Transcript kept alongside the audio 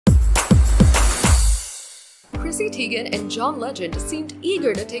Chrissy Teigen and John Legend seemed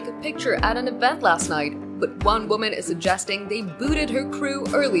eager to take a picture at an event last night, but one woman is suggesting they booted her crew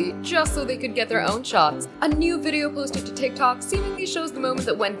early just so they could get their own shots. A new video posted to TikTok seemingly shows the moment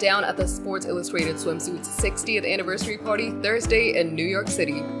that went down at the Sports Illustrated swimsuit's 60th anniversary party Thursday in New York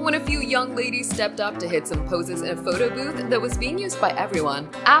City, when a few young ladies stepped up to hit some poses in a photo booth that was being used by everyone.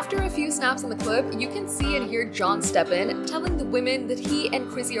 After a few snaps in the clip, you can see and hear John step in, telling the women that he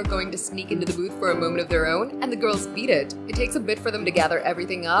and Chrissy are going to sneak into the booth for a moment of their own, and the girls beat it. It takes a bit for them to gather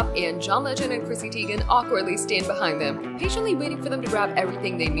everything up, and John Legend and Chrissy Teigen awkwardly stand behind them, patiently waiting for them to grab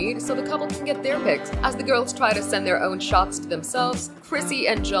everything they need so the couple can get their pics. As the girls try to send their own shots to themselves, Chrissy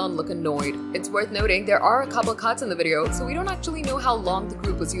and John look annoyed. It's worth noting there are a couple cuts in the video, so we don't actually know how long the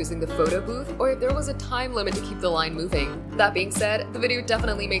group was using the photo booth or if there was a time limit to keep the line moving. That being said, the video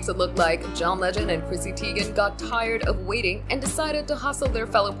definitely makes it look like John Legend and Chrissy Teigen got tired of waiting and decided to hustle their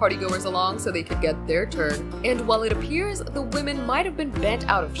fellow partygoers along so they could get their turn. And while it appears the women might have been bent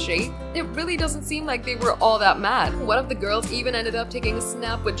out of shape, it really doesn't seem like they were all that mad. One of the girls even ended up taking a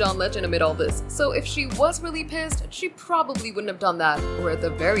snap with John Legend amid all this, so if she was really pissed, she probably wouldn't have done that, or at the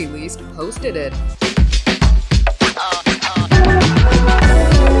very least, posted it.